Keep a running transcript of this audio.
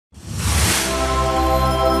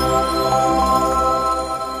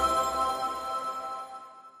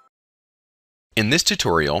In this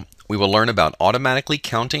tutorial, we will learn about automatically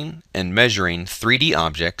counting and measuring 3D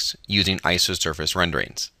objects using isosurface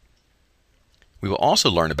renderings. We will also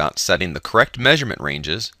learn about setting the correct measurement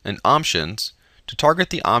ranges and options to target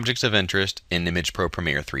the objects of interest in Image Pro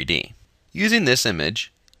Premiere 3D. Using this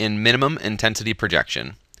image in minimum intensity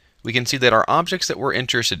projection, we can see that our objects that we're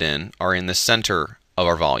interested in are in the center of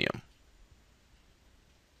our volume.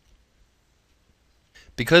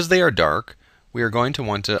 Because they are dark, we are going to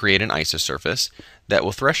want to create an isosurface that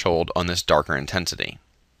will threshold on this darker intensity.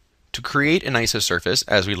 To create an isosurface,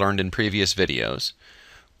 as we learned in previous videos,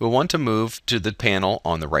 we'll want to move to the panel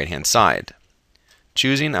on the right-hand side.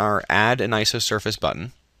 Choosing our Add an Isosurface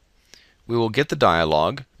button, we will get the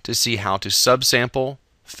dialog to see how to subsample,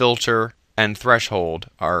 filter, and threshold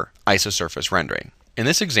our isosurface rendering. In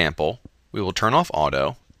this example, we will turn off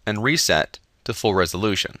auto and reset to full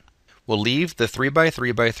resolution. We'll leave the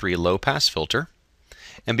 3x3x3 low pass filter,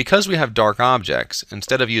 and because we have dark objects,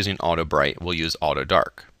 instead of using auto bright, we'll use auto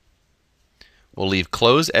dark. We'll leave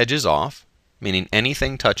close edges off, meaning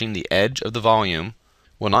anything touching the edge of the volume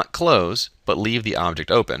will not close but leave the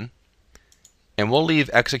object open, and we'll leave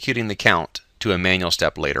executing the count to a manual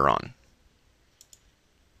step later on.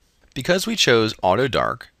 Because we chose auto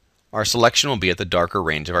dark, our selection will be at the darker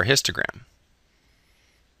range of our histogram.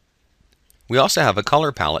 We also have a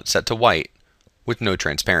color palette set to white with no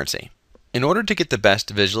transparency. In order to get the best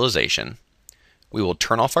visualization, we will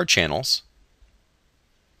turn off our channels,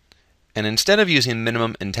 and instead of using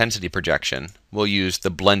minimum intensity projection, we'll use the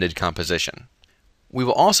blended composition. We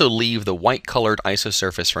will also leave the white colored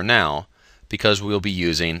isosurface for now because we will be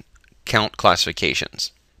using count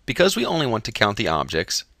classifications. Because we only want to count the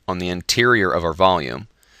objects on the interior of our volume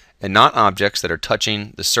and not objects that are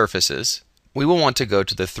touching the surfaces, we will want to go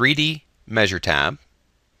to the 3D Measure tab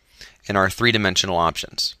and our three-dimensional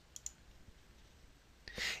options.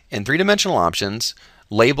 In three-dimensional options,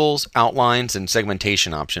 labels, outlines, and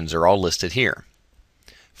segmentation options are all listed here.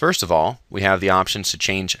 First of all, we have the options to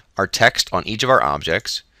change our text on each of our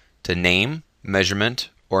objects to name, measurement,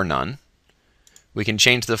 or none. We can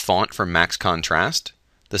change the font for max contrast,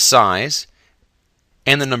 the size,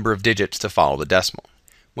 and the number of digits to follow the decimal.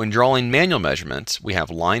 When drawing manual measurements, we have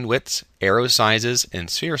line widths, arrow sizes, and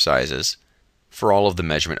sphere sizes for all of the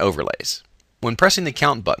measurement overlays. When pressing the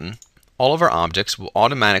count button, all of our objects will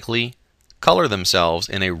automatically color themselves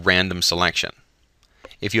in a random selection.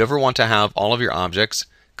 If you ever want to have all of your objects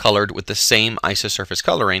colored with the same isosurface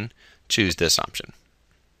coloring, choose this option.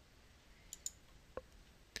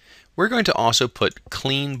 We're going to also put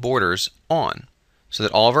clean borders on so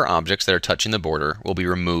that all of our objects that are touching the border will be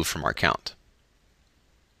removed from our count.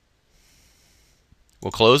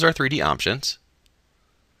 We'll close our 3D options,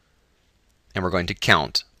 and we're going to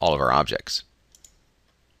count all of our objects.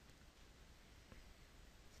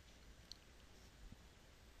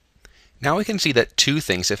 Now we can see that two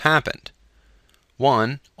things have happened.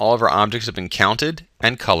 One, all of our objects have been counted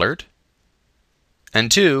and colored,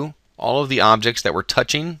 and two, all of the objects that were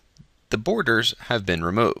touching the borders have been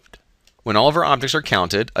removed. When all of our objects are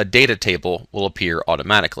counted, a data table will appear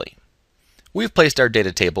automatically. We've placed our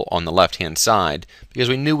data table on the left-hand side because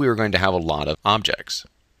we knew we were going to have a lot of objects.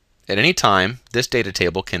 At any time, this data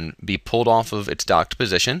table can be pulled off of its docked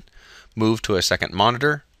position, moved to a second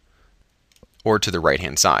monitor, or to the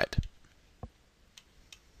right-hand side.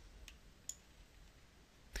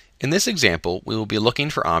 In this example, we will be looking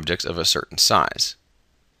for objects of a certain size.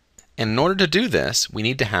 And in order to do this, we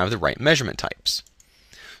need to have the right measurement types.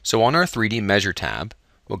 So on our 3D Measure tab,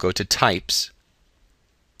 we'll go to Types,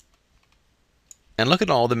 and look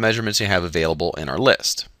at all the measurements you have available in our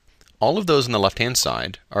list. All of those on the left-hand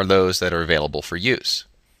side are those that are available for use.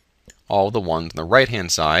 All the ones on the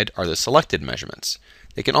right-hand side are the selected measurements.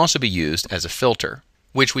 They can also be used as a filter,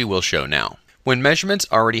 which we will show now. When measurements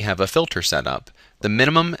already have a filter set up, the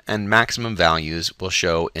minimum and maximum values will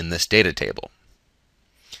show in this data table.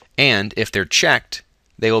 And if they're checked,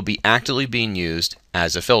 they will be actively being used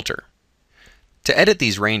as a filter. To edit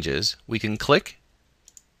these ranges, we can click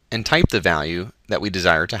and type the value that we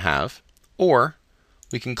desire to have, or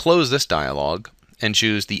we can close this dialog and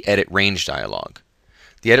choose the Edit Range dialog.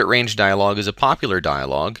 The Edit Range dialog is a popular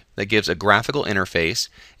dialog that gives a graphical interface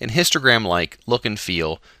and histogram-like look and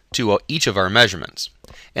feel to each of our measurements.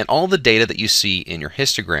 And all the data that you see in your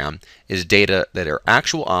histogram is data that are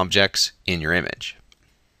actual objects in your image.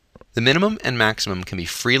 The minimum and maximum can be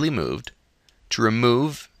freely moved to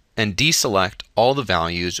remove and deselect all the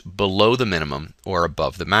values below the minimum or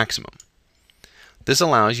above the maximum. This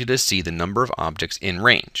allows you to see the number of objects in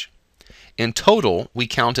range. In total, we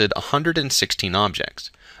counted 116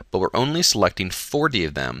 objects, but we're only selecting 40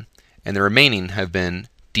 of them, and the remaining have been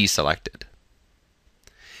deselected.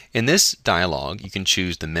 In this dialog, you can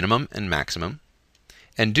choose the minimum and maximum,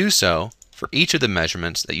 and do so for each of the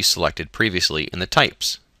measurements that you selected previously in the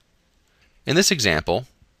types. In this example,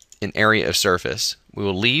 in area of surface, we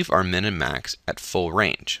will leave our min and max at full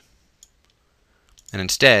range, and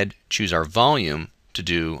instead choose our volume to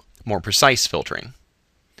do more precise filtering.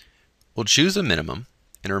 We'll choose a minimum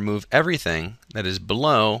and remove everything that is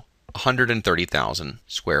below 130,000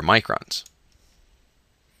 square microns.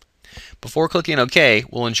 Before clicking OK,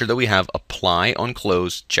 we'll ensure that we have Apply on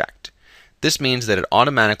Close checked. This means that it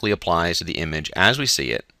automatically applies to the image as we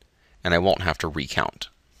see it, and I won't have to recount.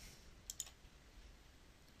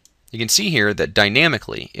 You can see here that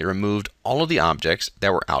dynamically it removed all of the objects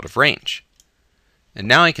that were out of range. And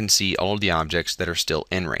now I can see all of the objects that are still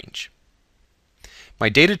in range. My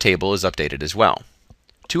data table is updated as well.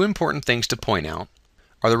 Two important things to point out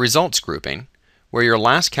are the results grouping, where your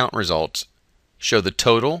last count results show the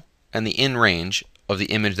total and the in range of the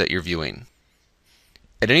image that you're viewing.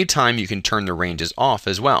 At any time you can turn the ranges off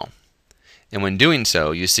as well. And when doing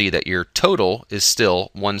so, you see that your total is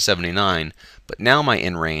still 179, but now my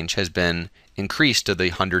in range has been increased to the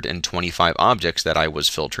 125 objects that I was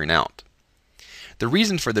filtering out. The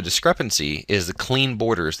reason for the discrepancy is the clean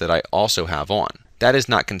borders that I also have on. That is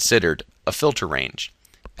not considered a filter range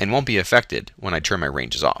and won't be affected when I turn my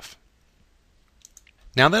ranges off.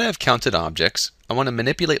 Now that I've counted objects, I want to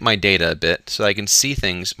manipulate my data a bit so that I can see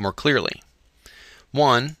things more clearly.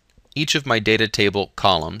 One, each of my data table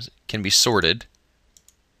columns can be sorted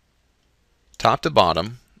top to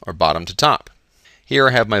bottom or bottom to top. Here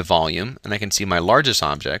I have my volume, and I can see my largest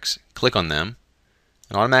objects, click on them,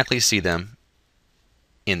 and automatically see them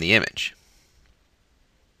in the image.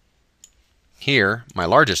 Here, my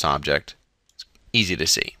largest object is easy to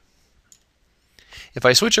see. If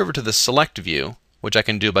I switch over to the Select view, which I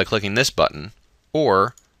can do by clicking this button,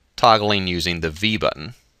 or toggling using the V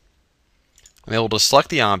button, I'm able to select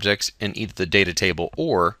the objects in either the data table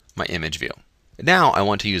or my image view. Now I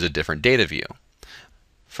want to use a different data view.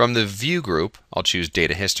 From the View group, I'll choose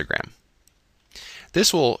Data Histogram.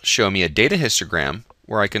 This will show me a data histogram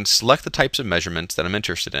where I can select the types of measurements that I'm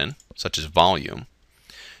interested in, such as volume,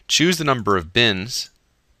 choose the number of bins,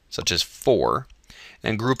 such as 4,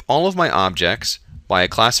 and group all of my objects by a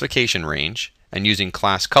classification range and using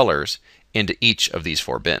class colors into each of these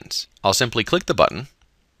 4 bins. I'll simply click the button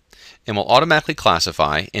and will automatically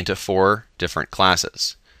classify into 4 different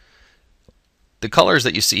classes. The colors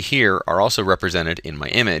that you see here are also represented in my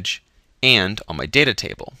image and on my data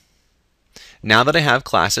table. Now that I have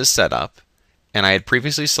classes set up, and I had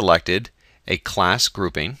previously selected a class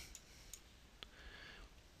grouping,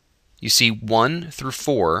 you see 1 through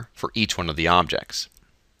 4 for each one of the objects.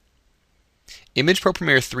 Image Pro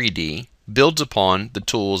Premiere 3D builds upon the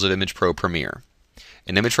tools of Image Pro Premiere.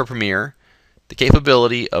 In Image Pro Premiere, the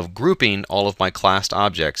capability of grouping all of my classed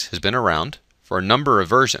objects has been around for a number of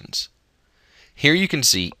versions. Here you can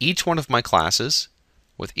see each one of my classes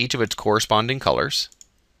with each of its corresponding colors,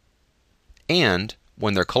 and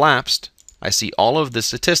when they're collapsed, I see all of the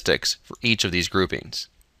statistics for each of these groupings.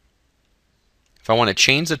 If I want to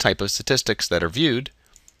change the type of statistics that are viewed,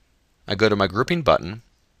 I go to my grouping button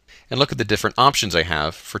and look at the different options I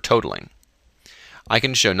have for totaling. I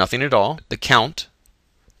can show nothing at all, the count,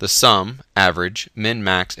 the sum, average, min,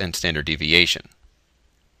 max, and standard deviation.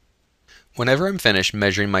 Whenever I'm finished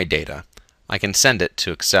measuring my data, I can send it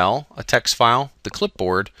to Excel, a text file, the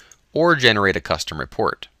clipboard, or generate a custom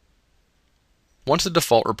report. Once the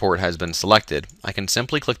default report has been selected, I can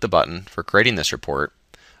simply click the button for creating this report,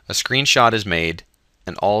 a screenshot is made,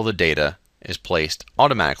 and all the data is placed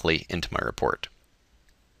automatically into my report.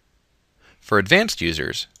 For advanced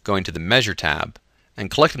users, going to the Measure tab and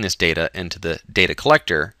collecting this data into the Data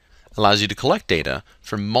Collector allows you to collect data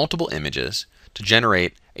from multiple images to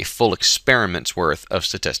generate a full experiment's worth of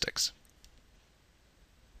statistics.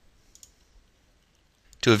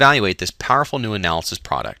 To evaluate this powerful new analysis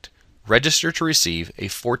product, register to receive a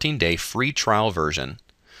 14-day free trial version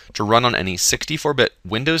to run on any 64-bit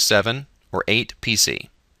Windows 7 or 8 PC,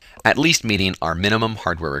 at least meeting our minimum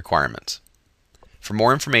hardware requirements. For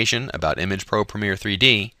more information about Image Pro Premiere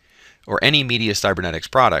 3D or any Media Cybernetics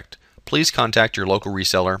product, please contact your local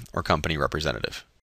reseller or company representative.